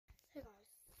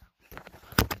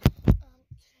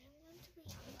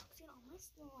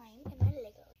slime in my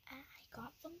Lego. I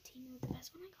got from Temu. The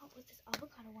best one I got was this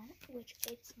avocado one, which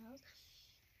it smells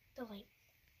delightful.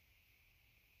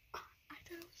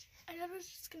 I thought it was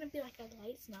just gonna be like a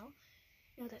light smell.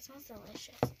 No, that smells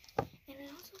delicious. And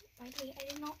it also, by the way, I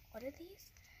did not order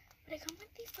these, but it comes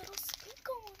with these little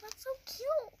sprinkles. That's so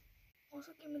cute.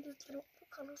 Also gave me this little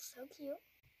avocado, so cute.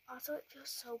 Also, it feels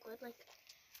so good. Like,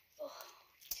 oh,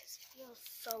 it just feels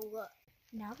so good.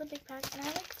 Now the big pack, and I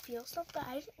like feel stuff, but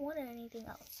I didn't order anything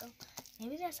else, so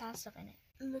maybe there's has stuff in it.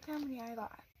 Look how many I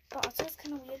got. But also it's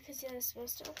kind of weird because you're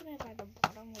supposed to open it by the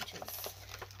bottom, which is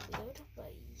weird,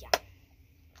 but yeah.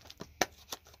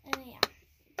 And yeah,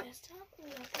 best up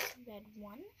we have this red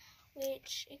one,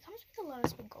 which it comes with a lot of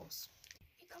sprinkles.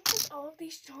 It comes with all of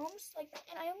these charms, like,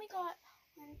 and I only got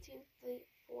 1, 2, 3,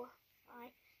 4,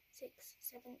 5, 6,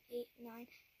 7, 8, 9,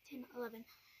 10, 11,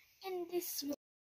 and this